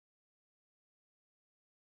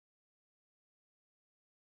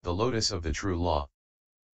the lotus of the true law.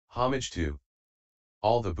 Homage to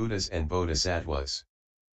all the Buddhas and Bodhisattvas.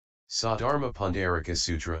 Sadharma Pundarika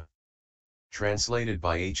Sutra. Translated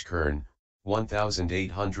by H. Kern,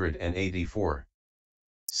 1884.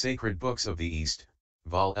 Sacred Books of the East,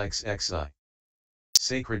 Vol XXI.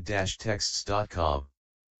 Sacred-texts.com.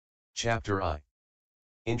 Chapter I.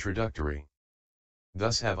 Introductory.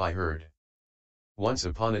 Thus have I heard. Once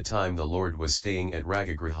upon a time the Lord was staying at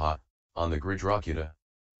Ragagriha, on the Gridrakutta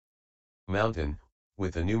mountain,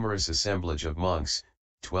 with a numerous assemblage of monks,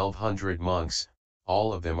 1200 monks,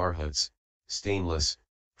 all of them arhats, stainless,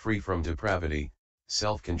 free from depravity,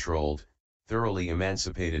 self-controlled, thoroughly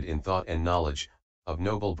emancipated in thought and knowledge, of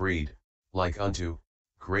noble breed, like unto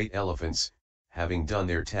great elephants, having done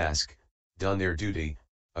their task, done their duty,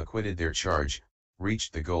 acquitted their charge,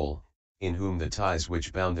 reached the goal, in whom the ties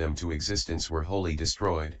which bound them to existence were wholly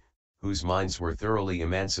destroyed, whose minds were thoroughly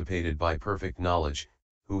emancipated by perfect knowledge,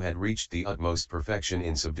 who had reached the utmost perfection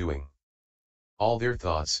in subduing all their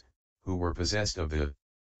thoughts, who were possessed of the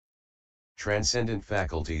transcendent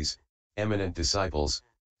faculties, eminent disciples,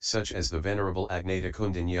 such as the Venerable Agneta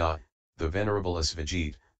Kundanya, the Venerable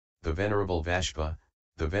Asvajit, the Venerable Vashpa,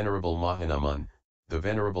 the Venerable Mahanaman, the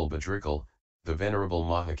Venerable Bhadrakal, the Venerable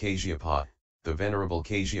Mahakasyapa, the Venerable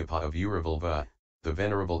Kasyapa of Uravalva, the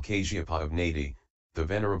Venerable Kasyapa of Nadi, the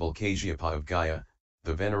Venerable Kasyapa of Gaya,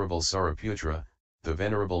 the Venerable Saraputra, the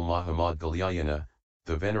Venerable Mahamadgalyayana,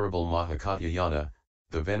 the Venerable Mahakatyayana,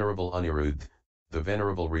 the Venerable Anirudh, the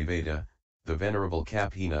Venerable Riveda, the Venerable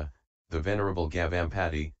Kapina, the Venerable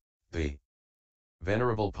Gavampati, the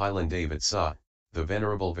Venerable Pilandavatsa, the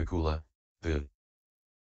Venerable Vikula, the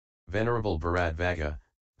Venerable Bharadvaga,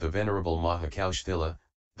 the Venerable Mahakaushthila,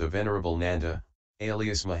 the Venerable Nanda,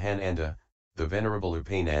 alias Mahananda, the Venerable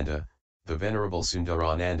Upananda, the Venerable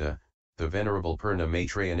Sundarananda, the Venerable Purna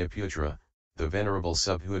Maitreya Niputra, the Venerable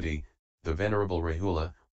Subhuti, the Venerable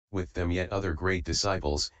Rahula, with them yet other great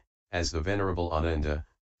disciples, as the Venerable Ananda,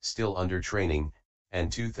 still under training,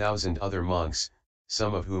 and 2000 other monks,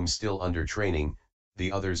 some of whom still under training,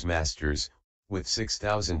 the others masters, with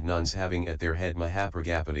 6000 nuns having at their head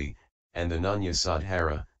Mahaprajapati, and the Nunya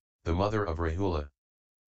Sadhara, the mother of Rahula.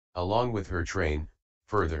 Along with her train,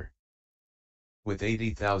 further, with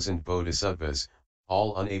 80,000 bodhisattvas,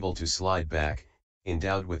 all unable to slide back,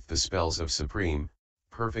 endowed with the spells of supreme,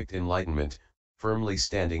 perfect enlightenment, firmly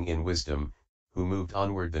standing in wisdom, who moved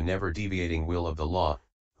onward the never-deviating will of the law,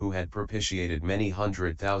 who had propitiated many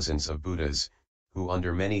hundred thousands of Buddhas, who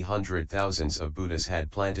under many hundred thousands of Buddhas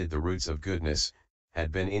had planted the roots of goodness,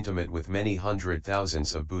 had been intimate with many hundred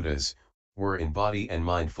thousands of Buddhas, were in body and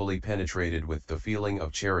mind fully penetrated with the feeling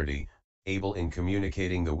of charity, able in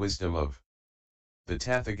communicating the wisdom of the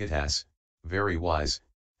Tathagatas, very wise,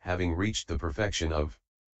 having reached the perfection of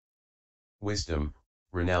wisdom,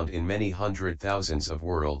 renowned in many hundred thousands of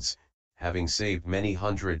worlds, having saved many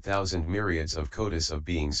hundred thousand myriads of kotis of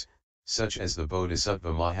beings, such as the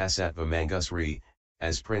Bodhisattva Mahasattva Mangusrî,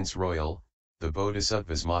 as Prince Royal, the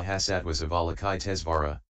Bodhisattvas Mahasattvas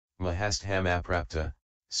Avalokitesvara, Mahasthamaprapta,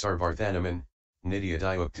 Sarvarthanaman,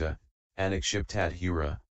 Nityadayukta,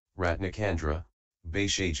 Anakshiptadhura, Ratnakandra,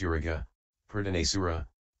 Vaishajiraga, Pradhanasura,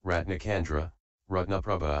 Ratnakandra,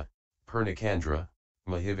 Ratnaprabha, Purnakandra,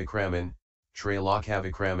 Mahivikraman,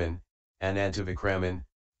 Trailakavikraman, Anantavikraman,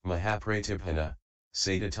 Mahapratibhana,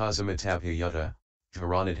 Sadatazamatabhyayutta,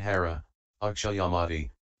 Dharanadhara, Akshayamati,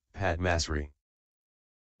 Padmasri.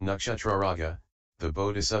 Nakshatraraga, the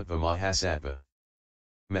Bodhisattva Mahasattva.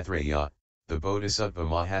 Maitreya, the Bodhisattva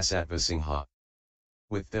Mahasattva Singha.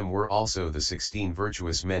 With them were also the 16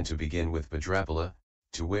 virtuous men to begin with Bhadrapala,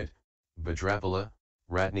 to wit, Bhadrapala,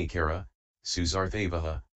 Ratnikara,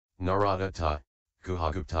 Susarthavaha, Naradatta,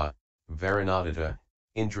 Guhagupta, Varanadatta,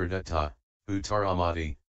 Indradatta,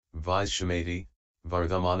 Uttaramati, Vaishshamati,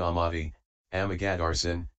 Vardhamanamati,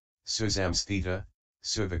 Amagadarsan, Susamsthita,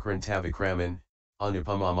 Suvakrantavikraman,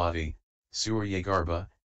 Anupamamati, Suryagarbha,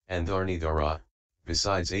 and Dharnidhara,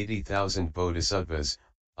 besides 80,000 bodhisattvas,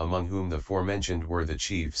 among whom the forementioned were the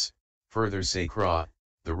chiefs, further Sakra,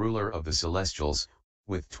 the ruler of the celestials,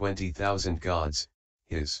 with 20,000 gods,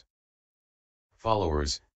 his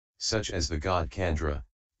followers, such as the god Kandra,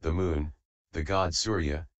 the moon, the god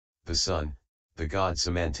Surya, the sun, the god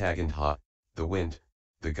Samantagandha, the wind,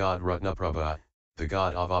 the god Ratnaprabha, the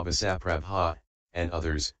god Avavasaprabha, and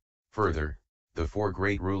others, further, the 4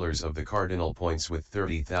 great rulers of the cardinal points with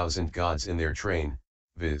 30,000 gods in their train,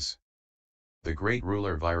 viz. The great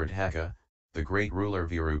ruler Viradhaka, the great ruler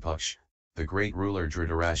Virupaksh, the great ruler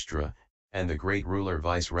Dhritarashtra, and the great ruler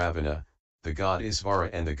Vaisravana, the god Isvara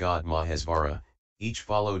and the god Mahasvara, each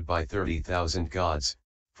followed by 30,000 gods,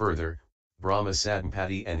 further, Brahma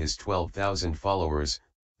Satampati and his 12,000 followers,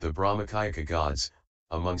 the Brahmakayaka gods,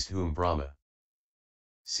 amongst whom Brahma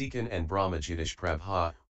Sekan and Brahmajitish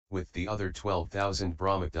Prabha, with the other 12,000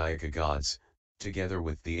 Brahmadhyaka gods, together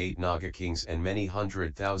with the 8 Naga kings and many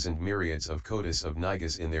 100,000 myriads of kotis of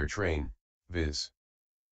Nagas in their train, viz.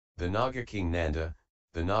 The Naga king Nanda,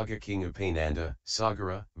 the Naga king Upananda,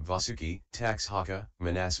 Sagara, Vasuki, Takshaka,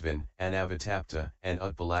 Manasvan, Anavatapta, and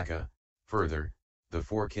Utpalaka, further, the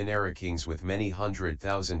 4 Kinnara kings with many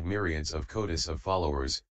 100,000 myriads of kotis of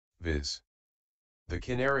followers, viz. The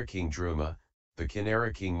Kinnara king Druma, the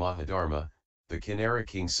Kinnara king Mahadharma, the Kinnara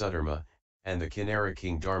king Sudharma, and the Kinnara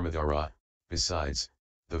king Dharmadhara, besides,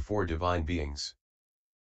 the 4 divine beings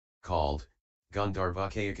called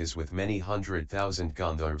Gandharvakayakas with many 100,000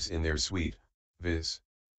 Gandharvas in their suite, viz.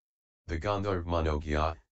 The Gandharv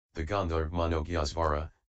Manogya, the Gandharv Manogyasvara,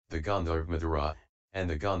 the Gandharv Madhura, and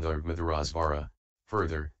the Gandharv Madhurasvara,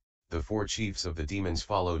 further, the 4 chiefs of the demons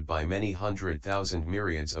followed by many 100,000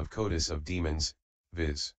 myriads of kotis of demons,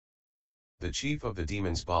 viz. The chief of the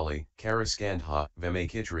demons Bali, Karaskandha,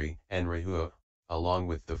 Vemakitri, and Rahua, along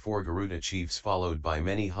with the 4 Garuda chiefs followed by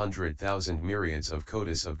many 100,000 myriads of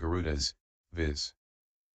kotis of Garudas, viz.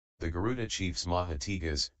 The Garuda chiefs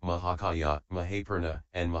Mahatigas, Mahakaya, Mahapurna,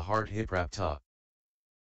 and Maharthiprapta.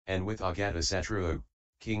 And with Agatasatru,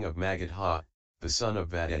 king of Magadha, the son of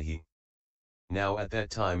Vadahi. Now at that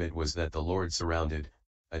time it was that the Lord surrounded,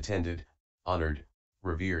 attended, honored,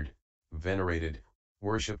 revered, venerated,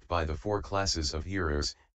 worshipped by the 4 classes of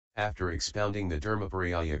hearers, after expounding the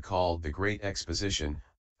Dharmapariyaya called the Great Exposition,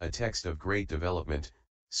 a text of great development,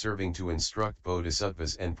 serving to instruct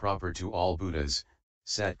bodhisattvas and proper to all Buddhas,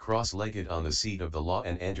 sat cross-legged on the seat of the law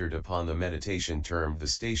and entered upon the meditation termed the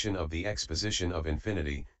station of the exposition of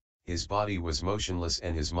infinity. His body was motionless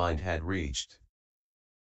and his mind had reached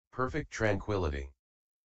perfect tranquility.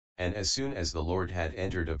 And as soon as the Lord had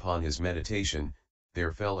entered upon his meditation,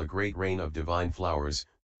 there fell a great rain of divine flowers,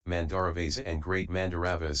 Mandaravas and great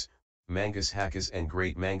Mandaravas, Mangushakas and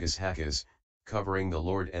great Mangushakas, covering the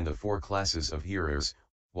Lord and the 4 classes of hearers,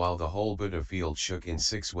 while the whole Buddha field shook in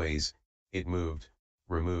 6 ways, it moved,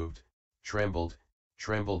 removed, trembled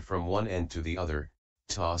from one end to the other,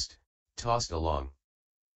 tossed along.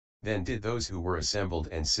 Then did those who were assembled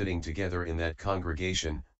and sitting together in that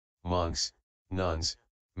congregation, monks, nuns,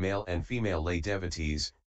 male and female lay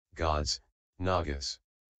devotees, gods, nagas,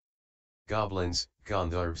 goblins,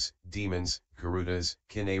 gandharvas, demons, garudas,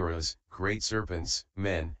 kinnaras, great serpents,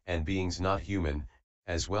 men and beings not human,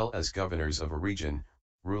 as well as governors of a region,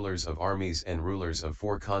 rulers of armies and rulers of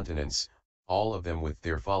 4 continents, all of them with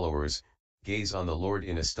their followers, gaze on the Lord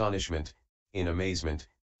in astonishment, in amazement,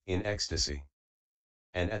 in ecstasy.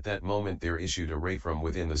 And at that moment there issued a ray from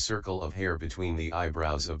within the circle of hair between the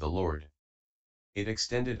eyebrows of the Lord. It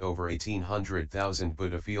extended over 1,800,000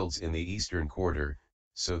 Buddha fields in the eastern quarter,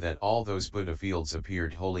 so that all those Buddha fields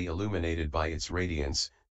appeared wholly illuminated by its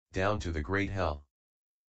radiance, down to the great hell,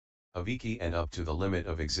 Aviki, and up to the limit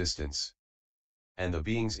of existence. And the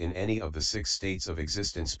beings in any of the 6 states of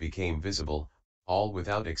existence became visible, all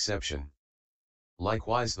without exception.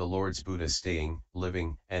 Likewise the Lord's Buddha staying,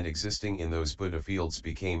 living, and existing in those Buddha fields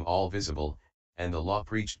became all visible, and the law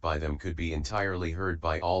preached by them could be entirely heard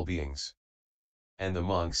by all beings. And the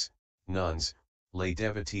monks, nuns, lay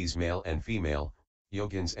devotees male and female,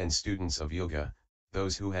 yogins and students of yoga,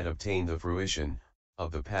 those who had obtained the fruition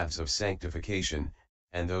of the paths of sanctification,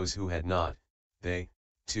 and those who had not, they,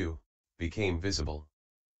 too, became visible.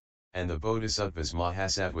 And the Bodhisattva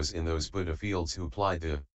Mahasattvas in those Buddha fields who plied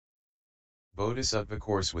the Bodhisattva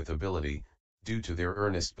course with ability, due to their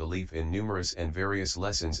earnest belief in numerous and various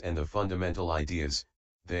lessons and the fundamental ideas,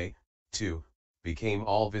 they, too, became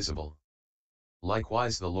all visible.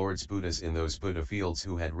 Likewise the Lord's Buddhas in those Buddha fields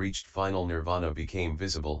who had reached final nirvana became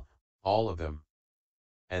visible, all of them.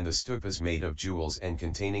 And the stupas made of jewels and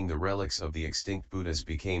containing the relics of the extinct Buddhas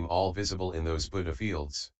became all visible in those Buddha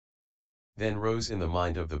fields. Then rose in the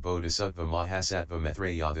mind of the Bodhisattva Mahasattva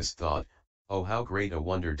Maitreya this thought, oh how great a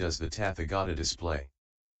wonder does the Tathagata display!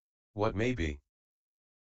 What may be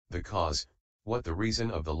the cause, what the reason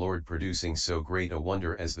of the Lord producing so great a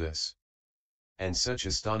wonder as this? And such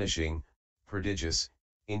astonishing, prodigious,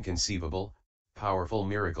 inconceivable, powerful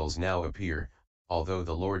miracles now appear, although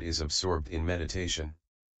the Lord is absorbed in meditation.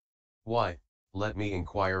 Why, let me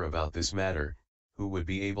inquire about this matter, who would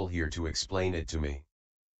be able here to explain it to me?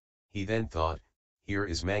 He then thought, here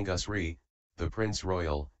is Mangusrî, the Prince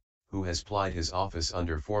Royal, who has plied his office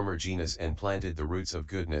under former genus and planted the roots of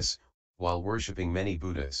goodness, while worshipping many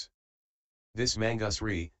Buddhas. This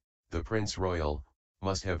Mangusrî, the Prince Royal,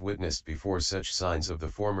 must have witnessed before such signs of the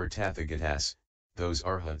former Tathagatas, those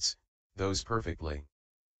Arhats, those perfectly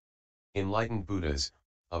enlightened Buddhas,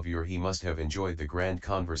 of yore he must have enjoyed the grand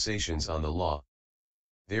conversations on the law.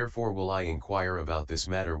 Therefore will I inquire about this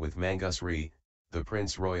matter with Mangusrî, the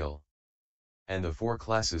Prince Royal. And the 4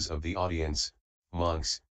 classes of the audience,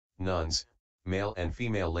 monks, nuns, male and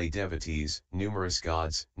female lay devotees, numerous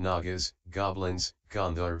gods, nagas, goblins,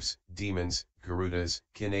 gandharvas, demons, garudas,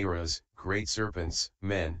 kinnaras, great serpents,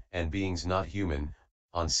 men, and beings not human,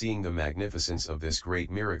 on seeing the magnificence of this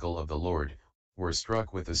great miracle of the Lord, were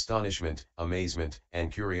struck with astonishment, amazement,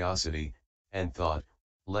 and curiosity, and thought,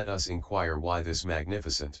 let us inquire why this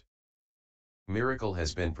magnificent miracle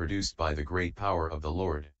has been produced by the great power of the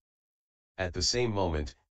Lord. At the same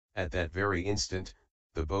moment, at that very instant,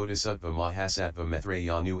 the Bodhisattva Mahasattva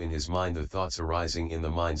Maitreya knew in his mind the thoughts arising in the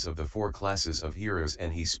minds of the 4 classes of hearers,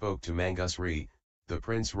 and he spoke to Mangusrî, the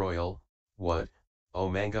Prince Royal, what, O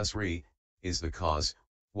Mangusrî, is the cause,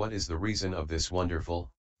 what is the reason of this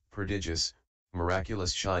wonderful, prodigious,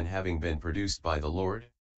 miraculous shine having been produced by the Lord?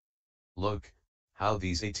 Look, how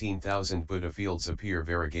these 18,000 Buddha fields appear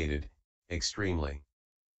variegated, extremely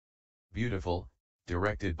beautiful,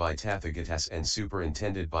 directed by Tathagatas and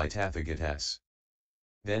superintended by Tathagatas.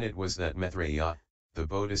 Then it was that Maitreya, the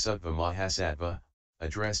Bodhisattva Mahasattva,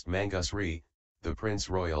 addressed Mangusrî, the Prince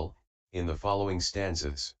Royal, in the following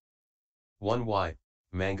stanzas. 1. Why,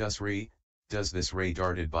 Mangusrî, does this ray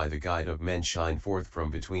darted by the guide of men shine forth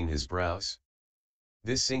from between his brows?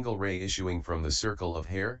 This single ray issuing from the circle of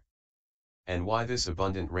hair? And why this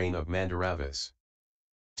abundant rain of Mandaravas?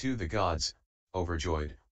 To the gods,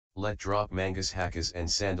 overjoyed, let drop Mangushakas and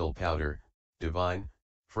sandal powder, divine,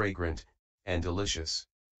 fragrant, and delicious.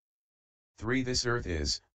 3. This earth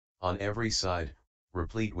is, on every side,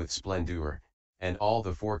 replete with splendour, and all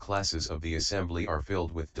the 4 classes of the assembly are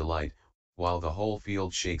filled with delight, while the whole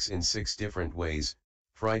field shakes in 6 different ways,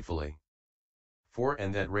 frightfully. 4.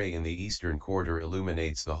 And that ray in the eastern quarter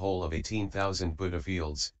illuminates the whole of 18,000 Buddha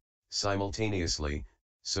fields, simultaneously,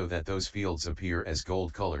 so that those fields appear as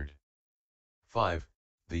gold-colored. 5.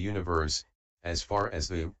 The universe, as far as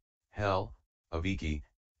the hell, Aviki,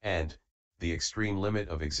 and the extreme limit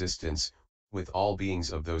of existence, with all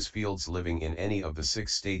beings of those fields living in any of the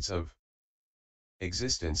 6 states of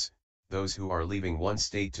existence, those who are leaving one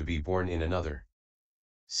state to be born in another.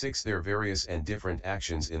 6. Their various and different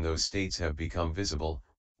actions in those states have become visible,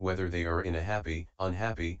 whether they are in a happy,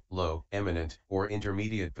 unhappy, low, eminent, or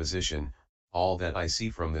intermediate position, all that I see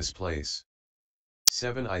from this place.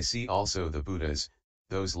 7. I see also the Buddhas,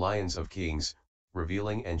 those lions of kings,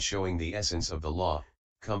 revealing and showing the essence of the law,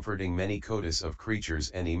 comforting many kotis of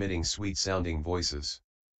creatures and emitting sweet-sounding voices.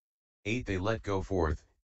 8. They let go forth,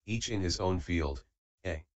 each in his own field,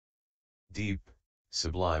 a deep,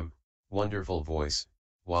 sublime, wonderful voice,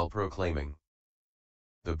 while proclaiming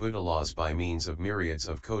the Buddha laws by means of myriads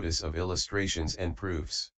of kotis of illustrations and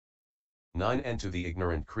proofs. 9. And to the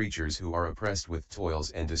ignorant creatures who are oppressed with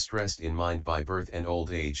toils and distressed in mind by birth and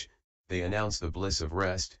old age, they announce the bliss of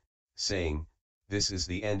rest, saying, this is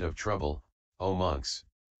the end of trouble, O monks.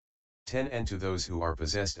 10. And to those who are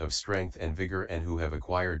possessed of strength and vigor and who have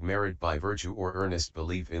acquired merit by virtue or earnest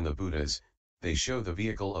belief in the Buddhas, they show the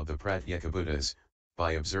vehicle of the Pratyeka Buddhas,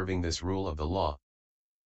 by observing this rule of the law.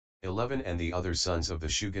 11. And the other sons of the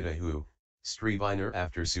Shugata who, striving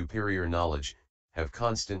after superior knowledge, have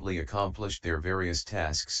constantly accomplished their various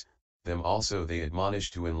tasks, them also they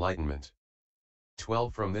admonish to enlightenment.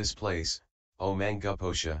 12. From this place, O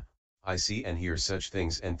Manguposha, I see and hear such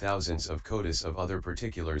things and thousands of kotis of other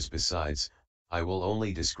particulars besides, I will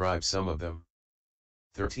only describe some of them.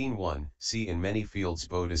 13. 1. See in many fields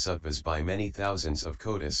bodhisattvas by many thousands of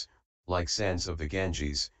kotis, like sands of the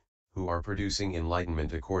Ganges, who are producing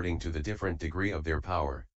enlightenment according to the different degree of their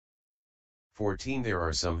power. 14. There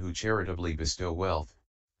are some who charitably bestow wealth,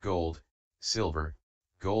 gold, silver,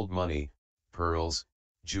 gold money, pearls,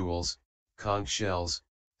 jewels, conch shells,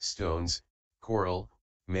 stones, coral,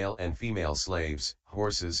 male and female slaves,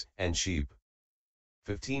 horses and sheep.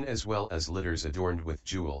 15. As well as litters adorned with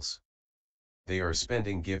jewels. They are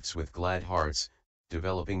spending gifts with glad hearts,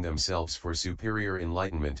 developing themselves for superior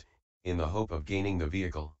enlightenment, in the hope of gaining the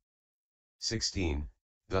vehicle. 16.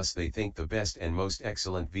 Thus they think the best and most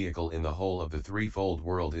excellent vehicle in the whole of the threefold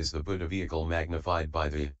world is the Buddha vehicle magnified by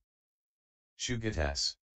the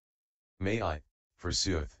Shugatas. May I,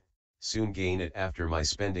 forsooth, soon gain it after my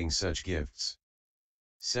spending such gifts.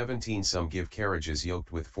 17. Some give carriages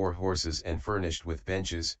yoked with 4 horses and furnished with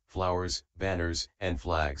benches, flowers, banners, and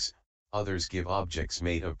flags, others give objects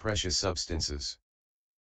made of precious substances.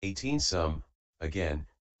 18. Some, again,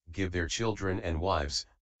 give their children and wives,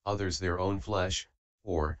 others their own flesh,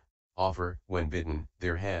 or, offer, when bitten,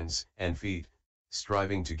 their hands and feet,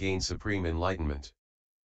 striving to gain supreme enlightenment.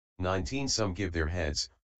 19 Some give their heads,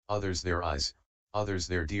 others their eyes, others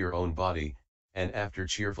their dear own body, and after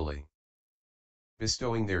cheerfully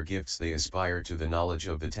bestowing their gifts they aspire to the knowledge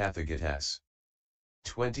of the Tathagatas.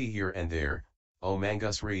 20 Here and there, O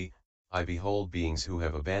Mangusrî, I behold beings who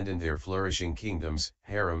have abandoned their flourishing kingdoms,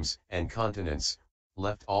 harems, and continents,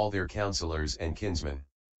 left all their counselors and kinsmen.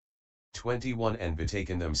 21 And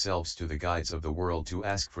betaken themselves to the guides of the world to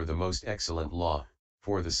ask for the most excellent law,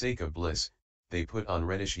 for the sake of bliss, they put on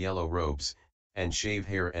reddish-yellow robes, and shave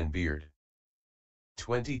hair and beard.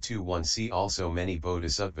 22 One see also many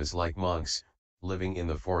bodhisattvas like monks, living in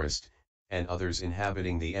the forest, and others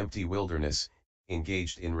inhabiting the empty wilderness,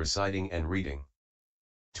 engaged in reciting and reading.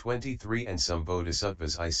 23 And some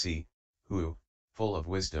bodhisattvas I see, who, full of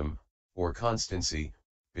wisdom, or constancy,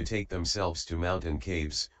 betake themselves to mountain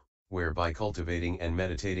caves, where by cultivating and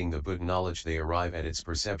meditating the Buddha knowledge they arrive at its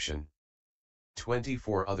perception.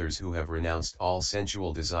 24 Others who have renounced all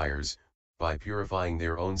sensual desires, by purifying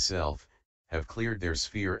their own self, have cleared their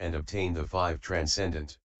sphere and obtained the 5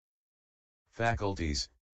 transcendent faculties,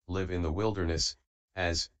 live in the wilderness,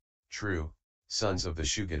 as, true, sons of the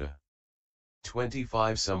Shugata.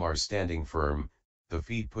 25 Some are standing firm, the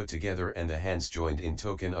feet put together and the hands joined in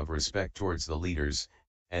token of respect towards the leaders,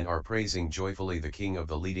 and are praising joyfully the king of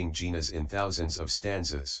the leading jinas in thousands of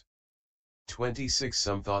stanzas. 26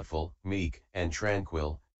 Some thoughtful, meek, and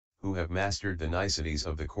tranquil, who have mastered the niceties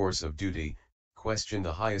of the course of duty, question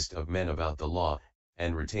the highest of men about the law,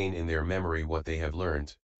 and retain in their memory what they have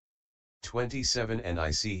learned. 27 And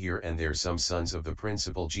I see here and there some sons of the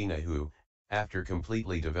principal jina who, after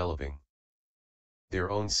completely developing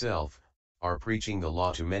their own self, are preaching the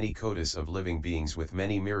law to many kotas of living beings with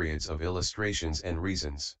many myriads of illustrations and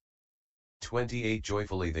reasons. 28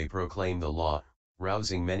 Joyfully they proclaim the law,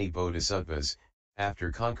 rousing many bodhisattvas.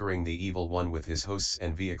 After conquering the evil one with his hosts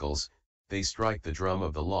and vehicles, they strike the drum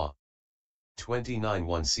of the law. 29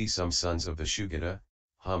 One see some sons of the Shugata,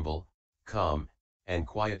 humble, calm, and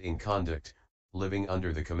quiet in conduct, living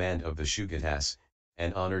under the command of the Shugatas,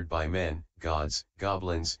 and honored by men, gods,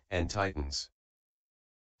 goblins, and titans.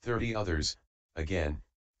 30 Others, again,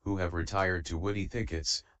 who have retired to woody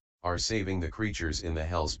thickets, are saving the creatures in the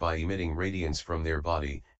hells by emitting radiance from their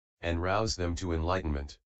body, and rouse them to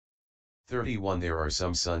enlightenment. 31 There are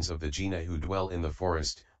some sons of the Jina who dwell in the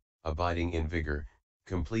forest, abiding in vigor,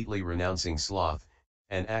 completely renouncing sloth,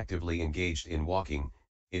 and actively engaged in walking.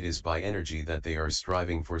 It is by energy that they are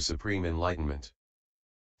striving for supreme enlightenment.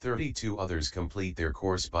 32 Others complete their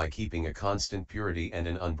course by keeping a constant purity and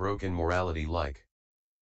an unbroken morality like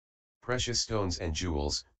precious stones and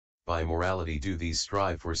jewels. By morality do these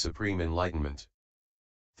strive for supreme enlightenment.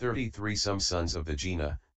 33 Some sons of the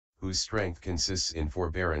Jina, whose strength consists in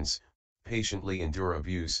forbearance, patiently endure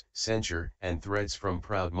abuse, censure, and threats from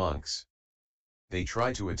proud monks. They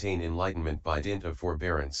try to attain enlightenment by dint of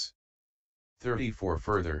forbearance. 34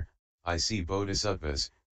 Further, I see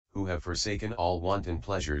bodhisattvas, who have forsaken all wanton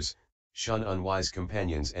pleasures, shun unwise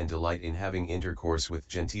companions and delight in having intercourse with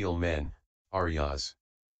genteel men, Aryas.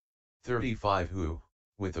 35 Who,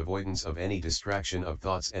 with avoidance of any distraction of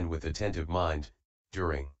thoughts and with attentive mind,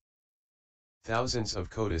 during thousands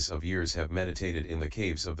of kotas of years have meditated in the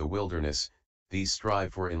caves of the wilderness. These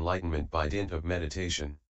strive for enlightenment by dint of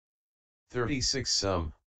meditation. 36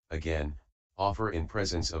 Some, again, offer in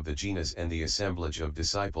presence of the jinas and the assemblage of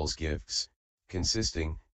disciples gifts,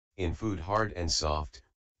 consisting, in food hard and soft,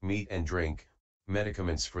 meat and drink,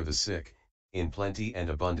 medicaments for the sick, in plenty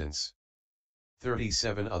and abundance.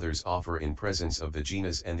 37 Others offer in presence of the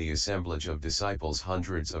jinas and the assemblage of disciples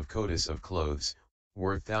hundreds of kotas of clothes,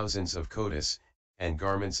 worth thousands of kotas, and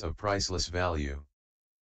garments of priceless value.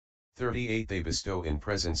 38 They bestow in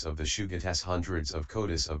presence of the Shugatas hundreds of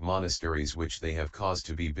kotas of monasteries which they have caused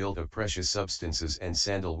to be built of precious substances and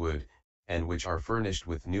sandalwood, and which are furnished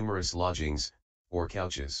with numerous lodgings, or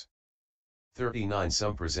couches. 39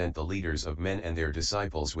 Some present the leaders of men and their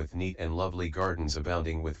disciples with neat and lovely gardens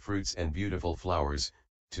abounding with fruits and beautiful flowers,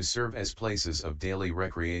 to serve as places of daily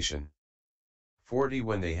recreation. 40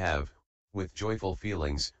 When they have, with joyful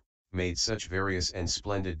feelings, made such various and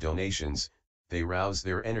splendid donations, they rouse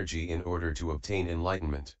their energy in order to obtain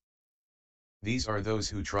enlightenment. These are those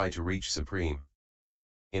who try to reach supreme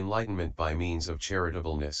enlightenment by means of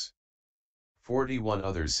charitableness. 41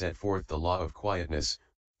 Others set forth the law of quietness,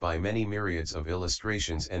 by many myriads of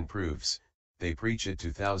illustrations and proofs. They preach it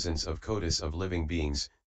to thousands of kotas of living beings.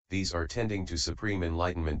 These are tending to supreme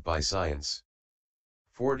enlightenment by science.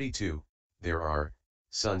 42 There are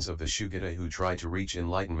sons of the Shugata who try to reach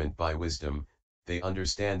enlightenment by wisdom. They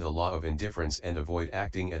understand the law of indifference and avoid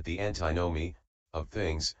acting at the antinomy of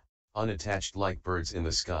things, unattached like birds in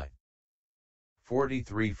the sky.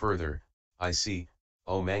 43 Further, I see,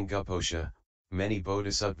 O Manguposha, many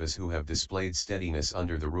bodhisattvas who have displayed steadiness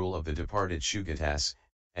under the rule of the departed Shugatas,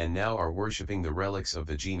 and now are worshipping the relics of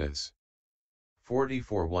the jinas.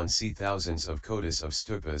 44 One see thousands of kotas of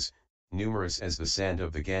stupas, numerous as the sand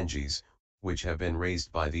of the Ganges, which have been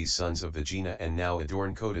raised by these sons of the Jina and now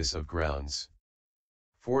adorn kotas of grounds.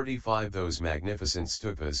 45 Those magnificent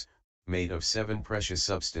stupas, made of 7 precious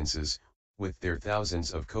substances, with their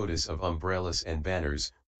thousands of kotas of umbrellas and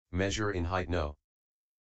banners, measure in height no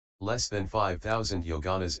less than 5,000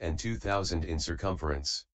 yoganas and 2,000 in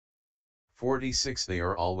circumference. 46 They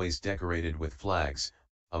are always decorated with flags,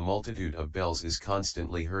 a multitude of bells is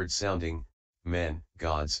constantly heard sounding, men,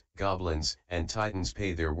 gods, goblins, and titans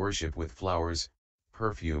pay their worship with flowers,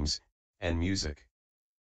 perfumes, and music.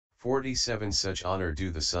 47 Such honor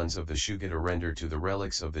do the sons of the Shugata render to the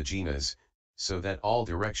relics of the jinas, so that all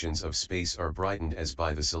directions of space are brightened as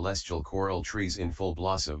by the celestial coral trees in full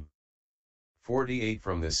blossom. 48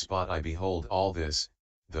 From this spot I behold all this,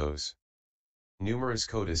 those numerous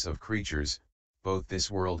kotas of creatures, both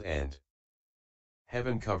this world and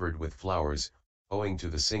heaven covered with flowers, owing to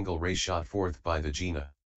the single ray shot forth by the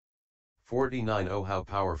Jina. 49 Oh how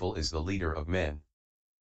powerful is the leader of men!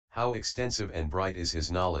 How extensive and bright is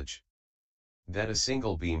his knowledge! That a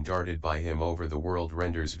single beam darted by him over the world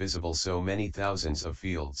renders visible so many thousands of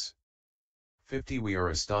fields. 50 We are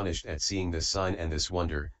astonished at seeing this sign and this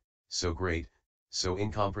wonder, so great, so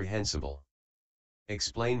incomprehensible.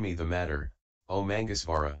 Explain me the matter, O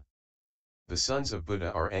Mangusrî. The sons of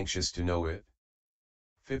Buddha are anxious to know it.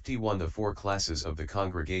 51 The 4 classes of the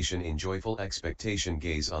congregation in joyful expectation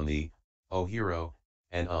gaze on thee, O hero,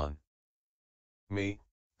 and on me,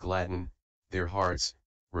 gladden their hearts,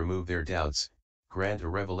 remove their doubts, grant a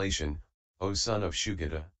revelation, O son of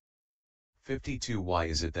Shugata. 52 Why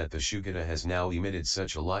is it that the Shugata has now emitted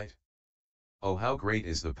such a light? Oh how great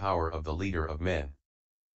is the power of the leader of men!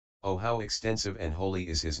 Oh how extensive and holy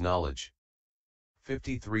is his knowledge!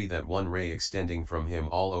 53 That one ray extending from him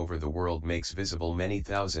all over the world makes visible many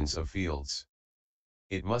thousands of fields.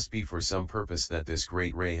 It must be for some purpose that this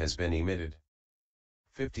great ray has been emitted.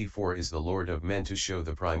 54 Is the Lord of men to show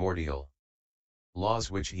the primordial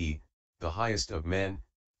laws which he, the highest of men,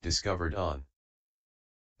 discovered on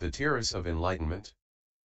the terrace of enlightenment?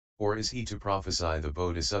 Or is he to prophesy the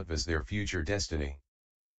bodhisattvas their future destiny?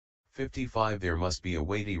 55 There must be a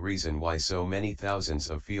weighty reason why so many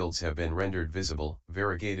thousands of fields have been rendered visible,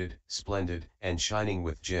 variegated, splendid, and shining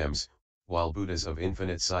with gems, while Buddhas of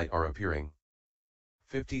infinite sight are appearing.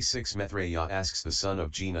 56 Maitreya asks the son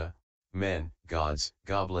of Jina, men, gods,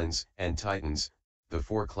 goblins, and titans, the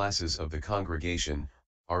 4 classes of the congregation,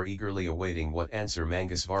 are eagerly awaiting what answer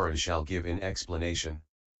Mangusrî shall give in explanation.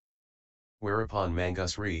 Whereupon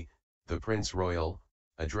Mangusrî, the Prince Royal,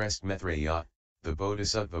 addressed Maitreya, the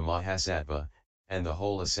Bodhisattva Mahasattva, and the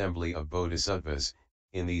whole assembly of bodhisattvas,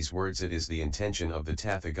 in these words: It is the intention of the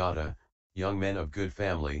Tathagata, young men of good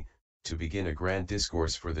family, to begin a grand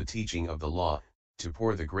discourse for the teaching of the law, to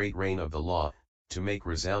pour the great rain of the law, to make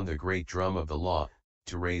resound the great drum of the law,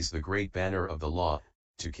 to raise the great banner of the law,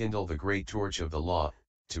 to kindle the great torch of the law,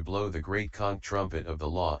 to blow the great conch trumpet of the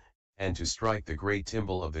law, and to strike the great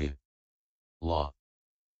timbrel of the law.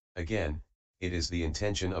 Again, it is the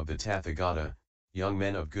intention of the Tathagata, young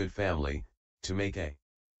men of good family, to make a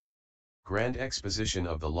grand exposition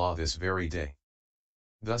of the law this very day.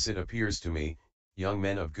 Thus it appears to me, young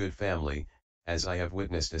men of good family, as I have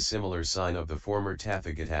witnessed a similar sign of the former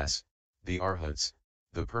Tathagatas, the Arhats,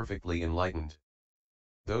 the perfectly enlightened.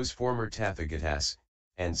 Those former Tathagatas,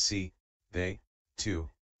 and see, they,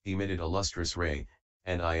 too, emitted a lustrous ray,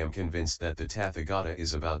 and I am convinced that the Tathagata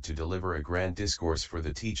is about to deliver a grand discourse for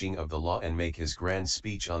the teaching of the law and make his grand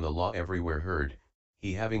speech on the law everywhere heard,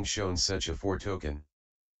 he having shown such a foretoken.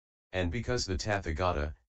 And because the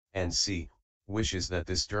Tathagata, and see, wishes that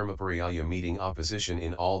this Dharmapariyaya meeting opposition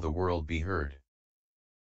in all the world be heard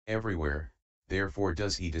everywhere, therefore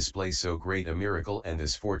does he display so great a miracle, and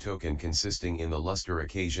this foretoken consisting in the luster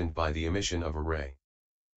occasioned by the emission of a ray.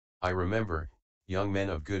 I remember, young men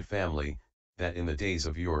of good family, that in the days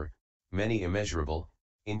of yore, many immeasurable,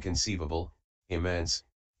 inconceivable, immense,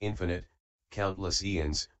 infinite, countless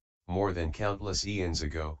eons, more than countless eons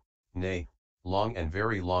ago, nay, long and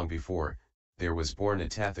very long before, there was born a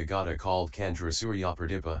Tathagata called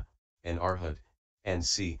Chandrasuryapradipa, an Arhat, and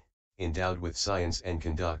see, endowed with science and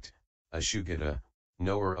conduct, a Shugata,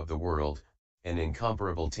 knower of the world, an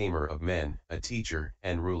incomparable tamer of men, a teacher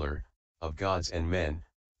and ruler, of gods and men,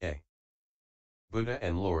 a Buddha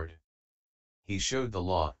and Lord. He showed the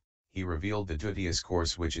law, he revealed the duteous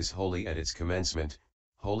course which is holy at its commencement,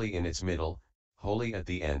 holy in its middle, holy at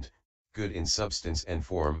the end, good in substance and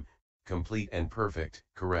form, complete and perfect,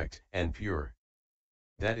 correct and pure.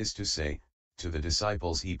 That is to say, to the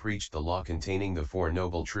disciples he preached the law containing the Four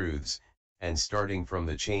Noble Truths, and starting from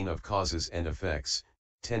the chain of causes and effects,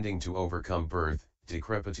 tending to overcome birth,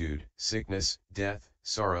 decrepitude, sickness, death,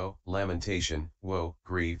 sorrow, lamentation, woe,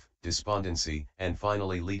 grief, despondency, and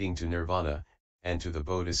finally leading to nirvana, and to the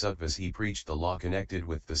Bodhisattvas he preached the law connected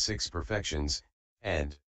with the six perfections,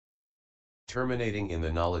 and terminating in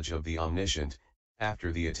the knowledge of the Omniscient,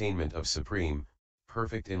 after the attainment of supreme,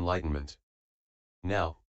 perfect enlightenment.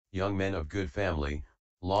 Now, young men of good family,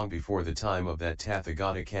 long before the time of that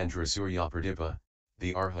Tathagata Chandrasuryapradippa,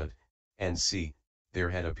 the Arhat, and see, there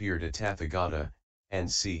had appeared a Tathagata,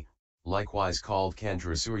 and see, likewise called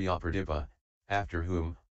Chandrasuryapradippa, after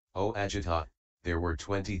whom, O Ajita, there were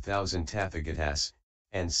 20,000 Tathagatas,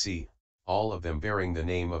 and see, all of them bearing the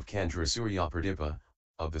name of Chandrasuryapradippa,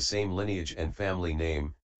 of the same lineage and family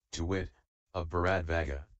name, to wit, of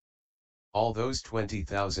Bharadvaja. All those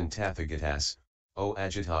 20,000 Tathagatas, O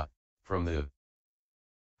Ajita, from the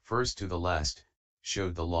first to the last,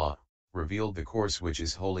 showed the law, revealed the course which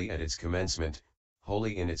is holy at its commencement,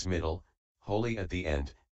 holy in its middle, holy at the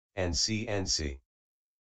end, and see.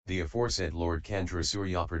 The aforesaid Lord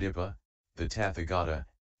Chandrasuryapradippa, the Tathagata,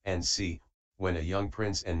 and see, when a young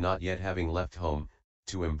prince and not yet having left home,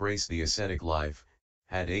 to embrace the ascetic life,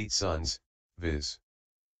 had 8 sons, viz.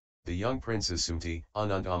 The young princes Sumti,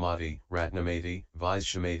 Anandamati, Ratnamati,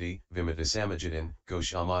 Vaishya-mati, Vimatasamajidin,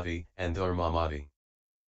 Goshamati, and Dharmamati.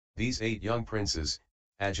 These 8 young princes,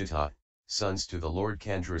 Ajita, sons to the Lord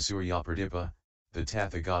Chandrasuryapradippa, the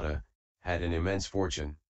Tathagata, had an immense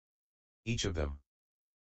fortune. Each of them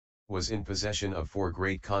was in possession of 4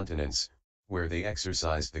 great continents, where they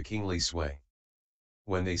exercised the kingly sway.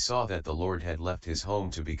 When they saw that the Lord had left his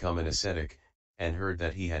home to become an ascetic, and heard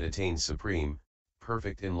that he had attained supreme,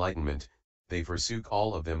 perfect enlightenment, they forsook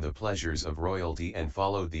all of them the pleasures of royalty and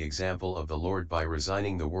followed the example of the Lord by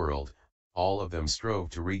resigning the world. All of them strove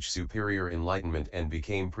to reach superior enlightenment and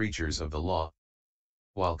became preachers of the law.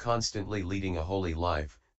 While constantly leading a holy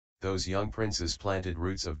life, those young princes planted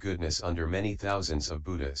roots of goodness under many thousands of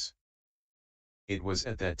Buddhas. It was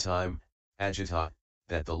at that time, Ajita,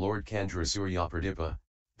 that the Lord Chandrasuryapradippa,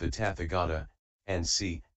 the Tathagata, and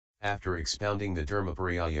see, after expounding the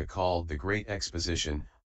Dharmapariyaya called the Great Exposition,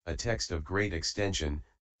 a text of great extension,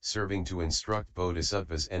 serving to instruct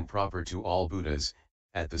Bodhisattvas and proper to all Buddhas,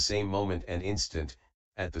 at the same moment and instant,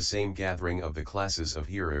 at the same gathering of the classes of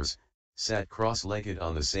hearers, sat cross-legged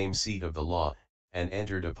on the same seat of the law, and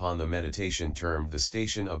entered upon the meditation termed the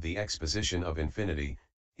station of the exposition of infinity.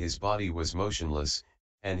 His body was motionless,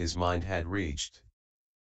 and his mind had reached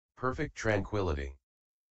perfect tranquility.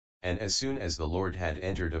 And as soon as the Lord had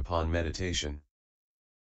entered upon meditation,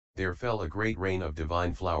 there fell a great rain of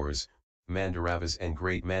divine flowers, Mandaravas and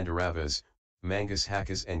great Mandaravas,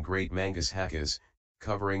 Mangushakas and great Mangushakas,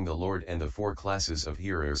 covering the Lord and the 4 classes of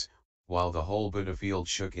hearers, while the whole Buddha field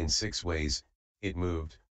shook in 6 ways, it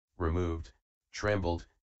moved, removed, trembled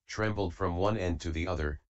from one end to the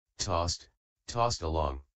other, tossed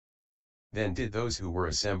along. Then did those who were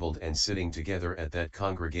assembled and sitting together at that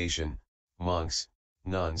congregation, monks,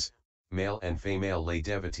 nuns, male and female lay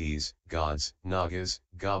devotees, gods, nagas,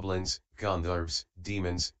 goblins, gandharvas,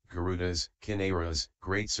 demons, garudas, kinnaras,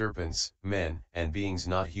 great serpents, men, and beings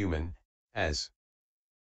not human, as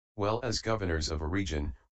well as governors of a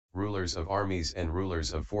region, rulers of armies and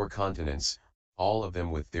rulers of 4 continents, all of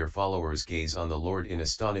them with their followers gaze on the Lord in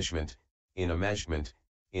astonishment, in amazement,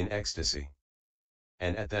 in ecstasy.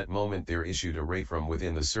 And at that moment there issued a ray from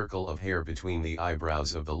within the circle of hair between the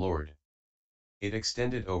eyebrows of the Lord. It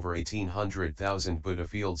extended over 1800,000 Buddha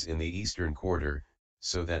fields in the eastern quarter,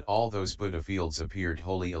 so that all those Buddha fields appeared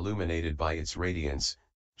wholly illuminated by its radiance,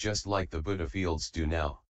 just like the Buddha fields do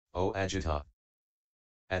now, O Ajita.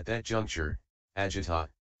 At that juncture, Ajita,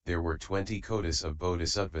 there were 20 kotis of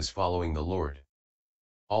Bodhisattvas following the Lord.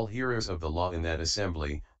 All hearers of the law in that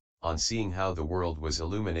assembly, on seeing how the world was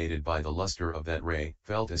illuminated by the luster of that ray,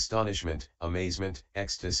 felt astonishment, amazement,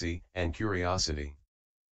 ecstasy, and curiosity.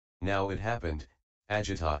 Now it happened,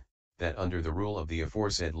 Ajita, that under the rule of the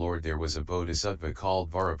aforesaid Lord there was a Bodhisattva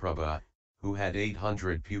called Varaprabha, who had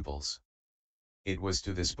 800 pupils. It was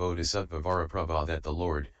to this Bodhisattva Varaprabha that the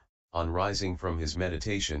Lord, on rising from his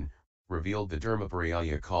meditation, revealed the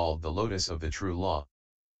Dharmapariyaya called the Lotus of the True Law.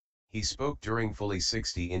 He spoke during fully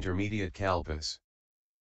 60 intermediate kalpas.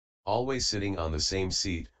 Always sitting on the same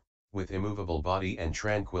seat, with immovable body and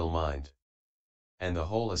tranquil mind. And the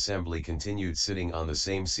whole assembly continued sitting on the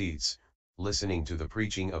same seats, listening to the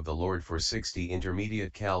preaching of the Lord for 60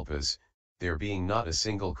 intermediate kalpas. there being not a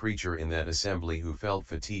single creature in that assembly who felt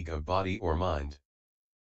fatigue of body or mind.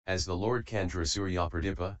 As the Lord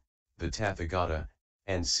Chandrasuryapradipa, the Tathagata,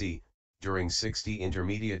 and c. during 60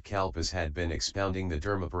 intermediate kalpas had been expounding the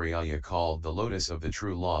Dharmapariyaya called the Lotus of the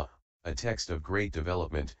True Law, a text of great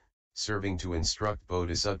development, serving to instruct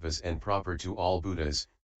bodhisattvas and proper to all Buddhas,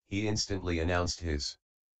 he instantly announced his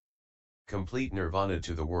complete nirvana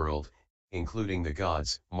to the world, including the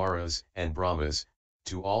gods, maras, and brahmas,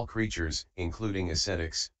 to all creatures, including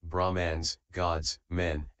ascetics, brahmans, gods,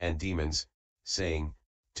 men, and demons, saying,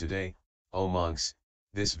 "Today, O monks,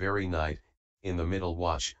 this very night, in the middle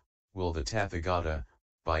watch, will the Tathagata,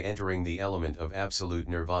 by entering the element of absolute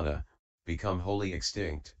nirvana, become wholly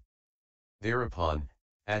extinct." Thereupon,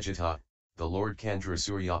 Ajita, the Lord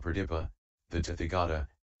Chandrasuryapradipa, the Tathagata,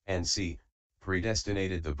 and c.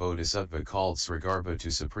 predestinated the Bodhisattva called Srigarbha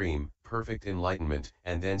to supreme, perfect enlightenment,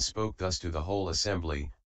 and then spoke thus to the whole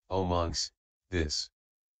assembly, "O monks, this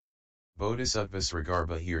Bodhisattva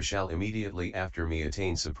Srigarbha here shall immediately after me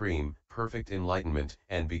attain supreme, perfect enlightenment,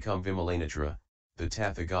 and become Vimalanatra, the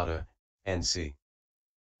Tathagata, and c.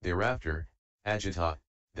 Thereafter, Ajita,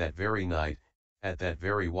 that very night, at that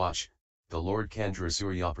very watch, the Lord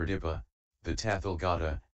Chandrasuryapradipa, the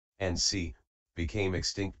Tathagata, and c. became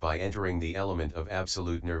extinct by entering the element of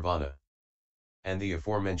absolute nirvana. And the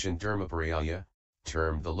aforementioned Dharmapariyaya,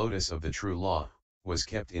 termed the Lotus of the True Law, was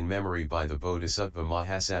kept in memory by the Bodhisattva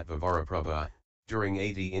Mahasattva Varaprabha. During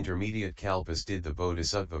 80 intermediate kalpas did the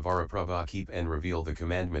Bodhisattva Varaprabha keep and reveal the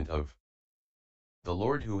commandment of the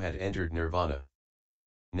Lord who had entered nirvana.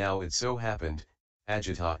 Now it so happened,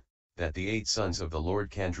 Ajita, that the 8 sons of the Lord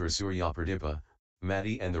Chandrasuryapradipa,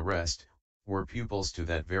 Mati and the rest, were pupils to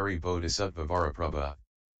that very Bodhisattva Varaprabha.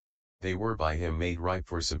 They were by him made ripe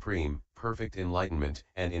for supreme, perfect enlightenment,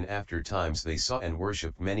 and in after times they saw and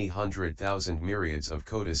worshipped many 100,000 myriads of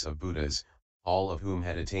kotis of Buddhas, all of whom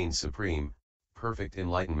had attained supreme, perfect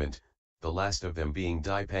enlightenment, the last of them being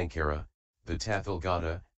Dipankara, the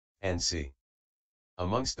Tathagata, and c.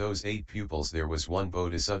 Amongst those 8 pupils there was one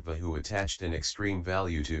Bodhisattva who attached an extreme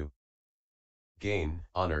value to gain,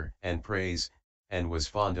 honor, and praise, and was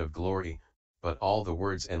fond of glory, but all the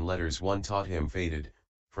words and letters one taught him faded,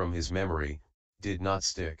 from his memory, did not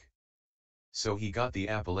stick. So he got the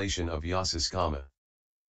appellation of Yasaskama.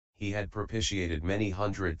 He had propitiated many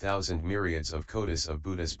 100,000 myriads of kotis of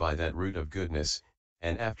Buddhas by that root of goodness,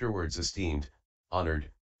 and afterwards esteemed,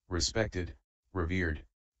 honored, respected, revered,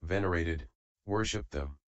 venerated, worshipped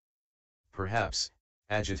them. Perhaps,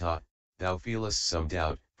 Ajita, thou feelest some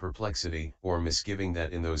doubt, perplexity, or misgiving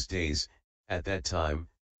that in those days, at that time,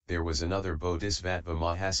 there was another Bodhisattva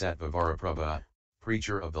Mahasattva Varaprabha,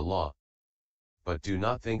 preacher of the law. But do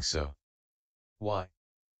not think so. Why?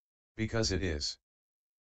 Because it is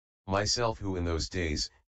myself who in those days,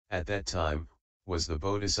 at that time, was the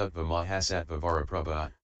Bodhisattva Mahasattva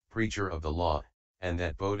Varaprabha, preacher of the law, and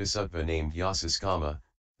that Bodhisattva named Yasaskama,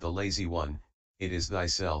 the lazy one, it is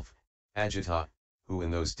thyself, Ajita, who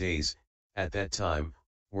in those days, at that time,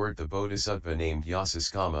 wert the Bodhisattva named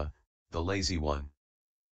Yasaskama, the lazy one.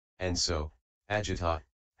 And so, Ajita,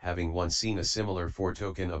 having once seen a similar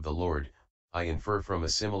foretoken of the Lord, I infer from a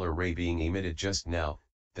similar ray being emitted just now,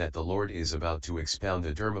 that the Lord is about to expound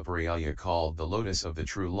the Dharmapariyaya called the Lotus of the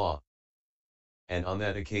True Law. And on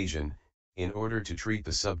that occasion, in order to treat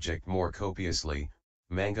the subject more copiously,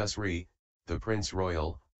 Mangusrî, the Prince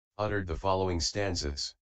Royal, uttered the following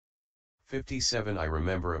stanzas. 57 I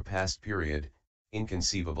remember a past period,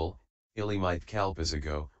 inconceivable, illuminate kalpas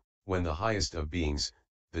ago, when the highest of beings,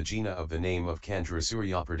 the Jina of the name of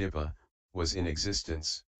Chandrasuryapradipa, was in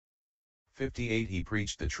existence. 58 He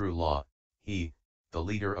preached the true law, he, the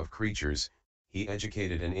leader of creatures, he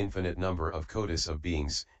educated an infinite number of kotis of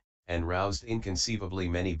beings, and roused inconceivably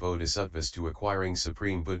many bodhisattvas to acquiring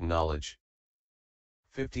supreme Buddha knowledge.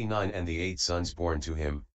 59 And the 8 sons born to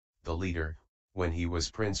him, the leader, when he was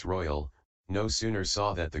Prince Royal, no sooner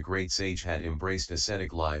saw that the great sage had embraced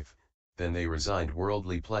ascetic life, than they resigned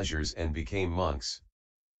worldly pleasures and became monks.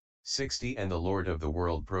 60 And the Lord of the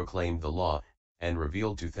world proclaimed the law, and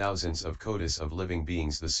revealed to thousands of kotis of living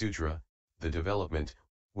beings the sutra, the development,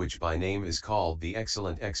 which by name is called the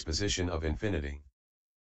excellent exposition of infinity.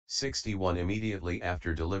 61 Immediately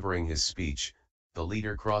after delivering his speech, the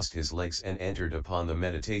leader crossed his legs and entered upon the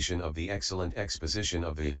meditation of the excellent exposition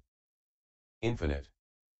of the infinite.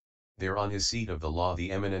 There on his seat of the law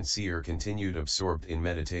the eminent seer continued absorbed in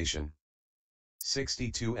meditation.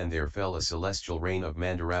 62 And there fell a celestial rain of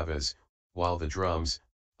Mandaravas, while the drums,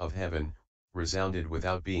 of heaven, resounded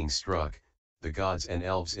without being struck, the gods and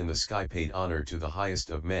elves in the sky paid honor to the highest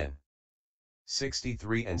of men.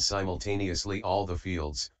 63 And simultaneously all the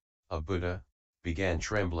fields, of Buddha, began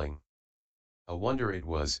trembling. A wonder it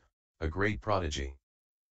was, a great prodigy.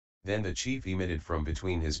 Then the chief emitted from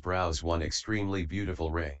between his brows one extremely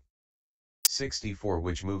beautiful ray. 64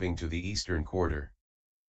 which moving to the eastern quarter,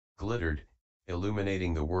 glittered,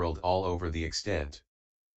 illuminating the world all over the extent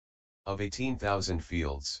of 18,000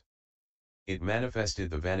 fields. It manifested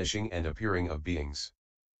the vanishing and appearing of beings.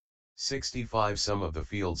 65 Some of the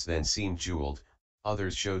fields then seemed jeweled,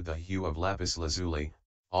 others showed the hue of lapis lazuli,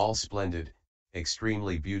 all splendid,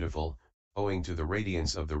 extremely beautiful, owing to the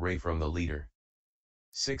radiance of the ray from the leader.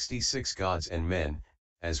 66 Gods and men,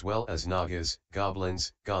 as well as nagas,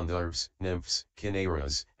 goblins, gandharvas, nymphs,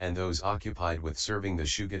 kinnaras, and those occupied with serving the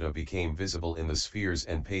Shugata became visible in the spheres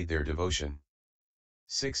and paid their devotion.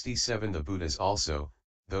 67 The Buddhas also,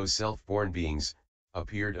 those self-born beings,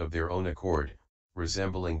 appeared of their own accord,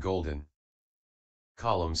 resembling golden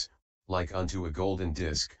columns, like unto a golden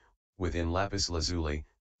disk, within lapis lazuli,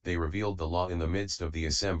 they revealed the law in the midst of the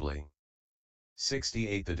assembly.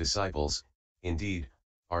 68 The disciples, indeed,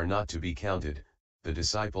 are not to be counted, the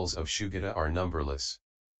disciples of Shugata are numberless.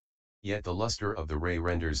 Yet the luster of the ray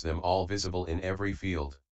renders them all visible in every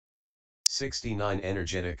field. 69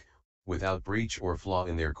 Energetic, without breach or flaw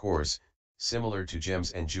in their course, similar to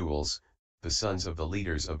gems and jewels, the sons of the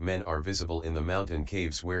leaders of men are visible in the mountain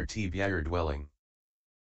caves where Tibya are dwelling.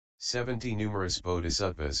 70 Numerous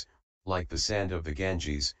bodhisattvas, like the sand of the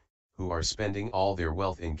Ganges, who are spending all their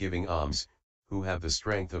wealth in giving alms, who have the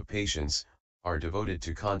strength of patience, are devoted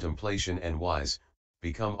to contemplation and wise,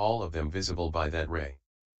 become all of them visible by that ray.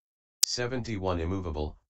 71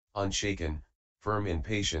 Immovable, unshaken, firm in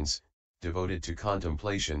patience, devoted to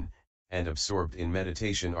contemplation, and absorbed in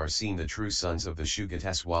meditation are seen the true sons of the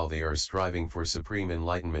Shugatas while they are striving for supreme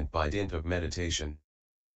enlightenment by dint of meditation.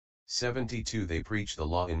 72 They preach the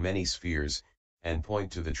law in many spheres, and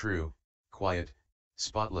point to the true, quiet,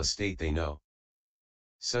 spotless state they know.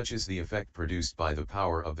 Such is the effect produced by the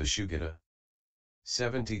power of the Shugata.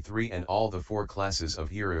 73 And all the four classes of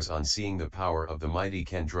heroes on seeing the power of the mighty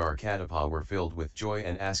Kandrarkatapa were filled with joy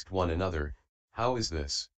and asked one another, how is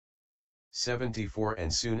this? 74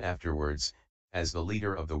 And soon afterwards, as the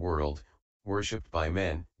leader of the world, worshipped by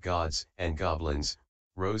men, gods, and goblins,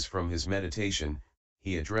 rose from his meditation,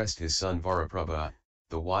 he addressed his son Varaprabha,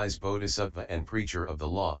 the wise bodhisattva and preacher of the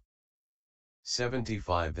law.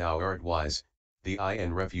 75 Thou art wise, the eye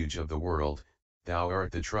and refuge of the world, thou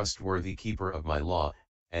art the trustworthy keeper of my law,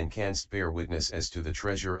 and canst bear witness as to the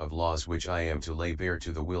treasure of laws which I am to lay bare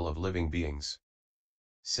to the will of living beings.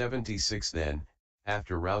 76 Then,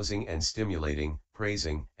 after rousing and stimulating,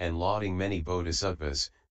 praising and lauding many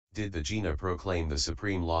bodhisattvas, did the Jina proclaim the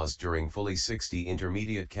supreme laws during fully 60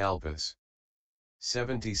 intermediate kalpas.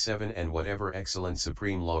 77 And whatever excellent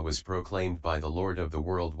supreme law was proclaimed by the Lord of the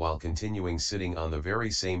world while continuing sitting on the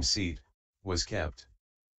very same seat, was kept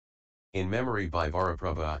in memory by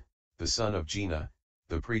Varaprabha, the son of Jina,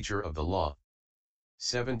 the preacher of the law.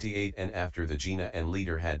 78 And after the Jina and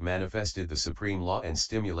leader had manifested the supreme law and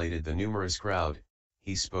stimulated the numerous crowd,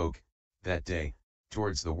 he spoke, that day,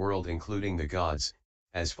 towards the world including the gods,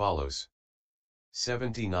 as follows.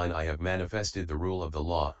 79 I have manifested the rule of the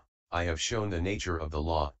law, I have shown the nature of the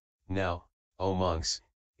law, now, O monks,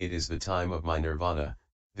 it is the time of my nirvana,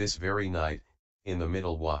 this very night, in the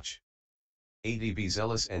middle watch. 80 Be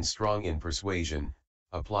zealous and strong in persuasion,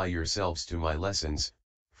 apply yourselves to my lessons,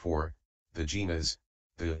 for, the jinas,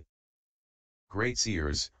 the great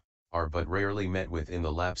seers, are but rarely met with in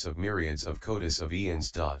the lapse of myriads of kotis of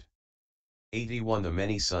eons. 81 The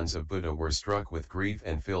many sons of Buddha were struck with grief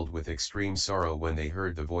and filled with extreme sorrow when they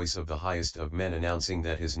heard the voice of the highest of men announcing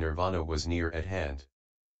that his nirvana was near at hand.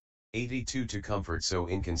 82 To comfort so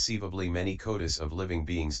inconceivably many kotis of living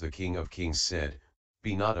beings the King of Kings said,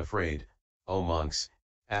 Be not afraid, O monks,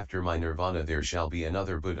 after my nirvana there shall be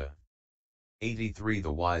another Buddha. 83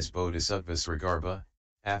 The wise Bodhisattva Srigarbha,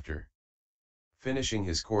 after finishing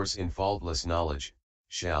his course in faultless knowledge,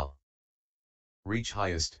 shall reach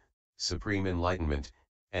highest, supreme enlightenment,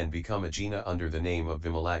 and become a Jina under the name of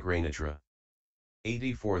Vimalagranatra.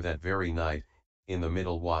 84 That very night, in the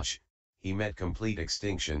middle watch, he met complete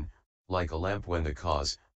extinction, like a lamp when the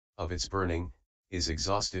cause, of its burning, is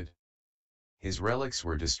exhausted. His relics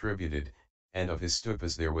were distributed, and of his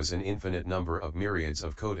stupas there was an infinite number of myriads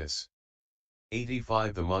of kotis.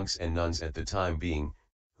 85 The monks and nuns at the time being,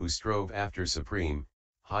 who strove after supreme,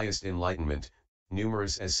 highest enlightenment,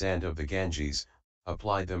 numerous as sand of the Ganges,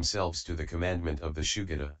 applied themselves to the commandment of the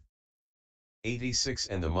Shugata. 86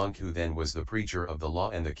 And the monk who then was the preacher of the law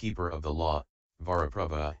and the keeper of the law,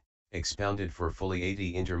 Varaprabha, expounded for fully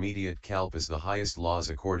 80 intermediate kalpas the highest laws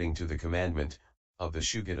according to the commandment of the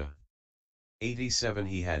Shugata. 87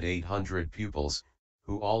 He had 800 pupils,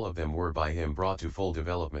 who all of them were by him brought to full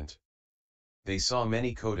development. They saw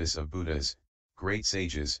many kotis of Buddhas, great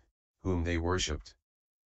sages, whom they worshipped.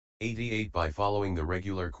 88 By following the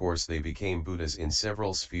regular course they became Buddhas in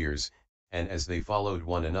several spheres, and as they followed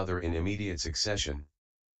one another in immediate succession,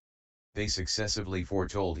 they successively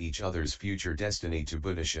foretold each other's future destiny to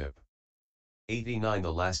Buddhaship. 89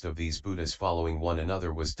 The last of these Buddhas following one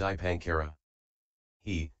another was Dipankara.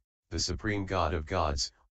 He, the supreme god of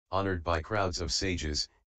gods, honored by crowds of sages,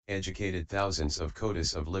 educated thousands of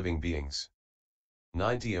kotis of living beings.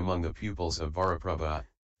 90 Among the pupils of Varaprabha,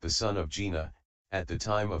 the son of Jina, at the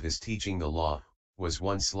time of his teaching the law, was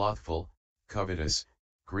one slothful, covetous,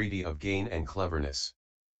 greedy of gain and cleverness.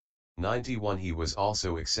 91 He was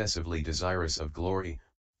also excessively desirous of glory,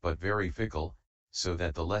 but very fickle, so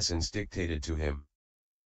that the lessons dictated to him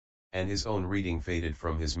and his own reading faded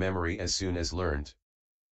from his memory as soon as learned.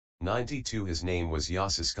 92 His name was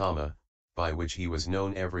Yasasakama, by which he was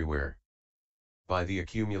known everywhere, by the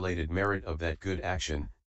accumulated merit of that good action,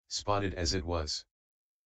 spotted as it was.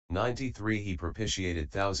 93 He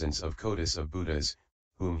propitiated thousands of kotis of Buddhas,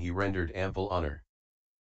 whom he rendered ample honor.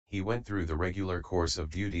 He went through the regular course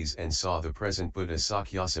of duties and saw the present Buddha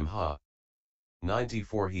Sakyasimha.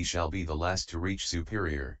 94 He shall be the last to reach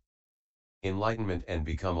superior enlightenment and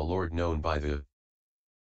become a lord known by the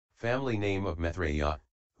family name of Maitreya,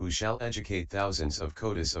 who shall educate thousands of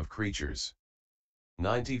kotis of creatures.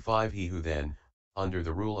 95 He who then, under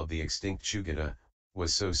the rule of the extinct Chugata,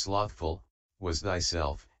 was so slothful, was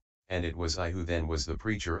thyself, and it was I who then was the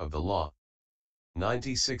preacher of the law.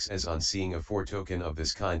 96 As on seeing a foretoken of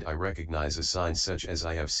this kind I recognize a sign such as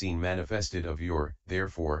I have seen manifested of yore,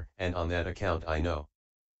 therefore, and on that account I know.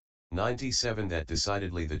 97 That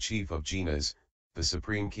decidedly the chief of Jinas, the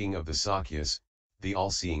supreme king of the Sakyas, the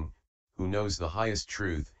all-seeing, who knows the highest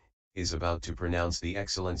truth, is about to pronounce the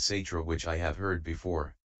excellent satra which I have heard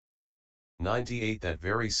before. 98 That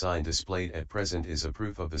very sign displayed at present is a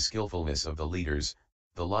proof of the skillfulness of the leaders.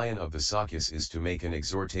 The lion of the Sakyas is to make an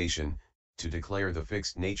exhortation, to declare the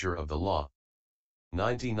fixed nature of the law.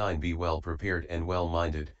 99 Be well prepared and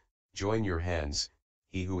well-minded, join your hands,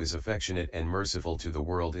 he who is affectionate and merciful to the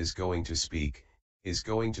world is going to speak, is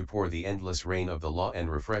going to pour the endless rain of the law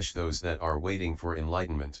and refresh those that are waiting for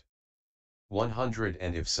enlightenment. 100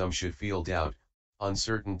 And if some should feel doubt,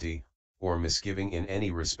 uncertainty, or misgiving in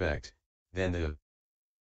any respect, then the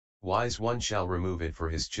wise one shall remove it for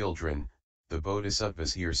his children, the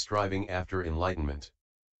Bodhisattvas here striving after enlightenment.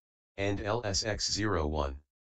 And LSX 01.